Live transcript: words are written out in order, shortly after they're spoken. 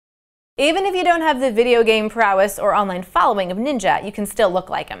Even if you don't have the video game prowess or online following of Ninja, you can still look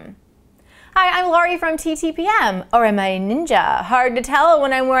like him. Hi, I'm Laurie from TTPM, or am I a ninja? Hard to tell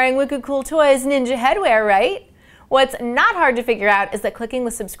when I'm wearing Wicked Cool Toys Ninja Headwear, right? What's not hard to figure out is that clicking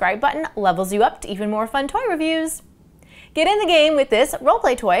the subscribe button levels you up to even more fun toy reviews. Get in the game with this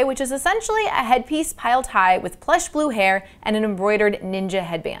roleplay toy, which is essentially a headpiece piled high with plush blue hair and an embroidered ninja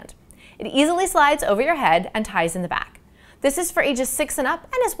headband. It easily slides over your head and ties in the back. This is for ages 6 and up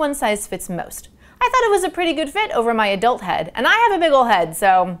and is one size fits most. I thought it was a pretty good fit over my adult head, and I have a big ol' head,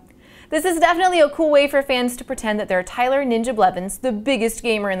 so this is definitely a cool way for fans to pretend that they're Tyler Ninja Blevins, the biggest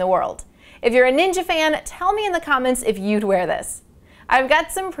gamer in the world. If you're a Ninja fan, tell me in the comments if you'd wear this. I've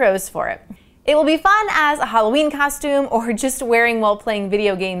got some pros for it. It will be fun as a Halloween costume or just wearing while playing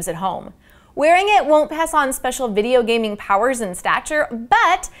video games at home. Wearing it won't pass on special video gaming powers and stature,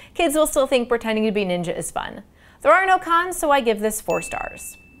 but kids will still think pretending to be ninja is fun. There are no cons, so I give this 4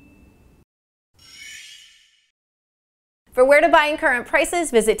 stars. For where to buy and current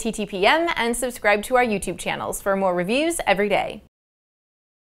prices, visit TTPM and subscribe to our YouTube channels for more reviews every day.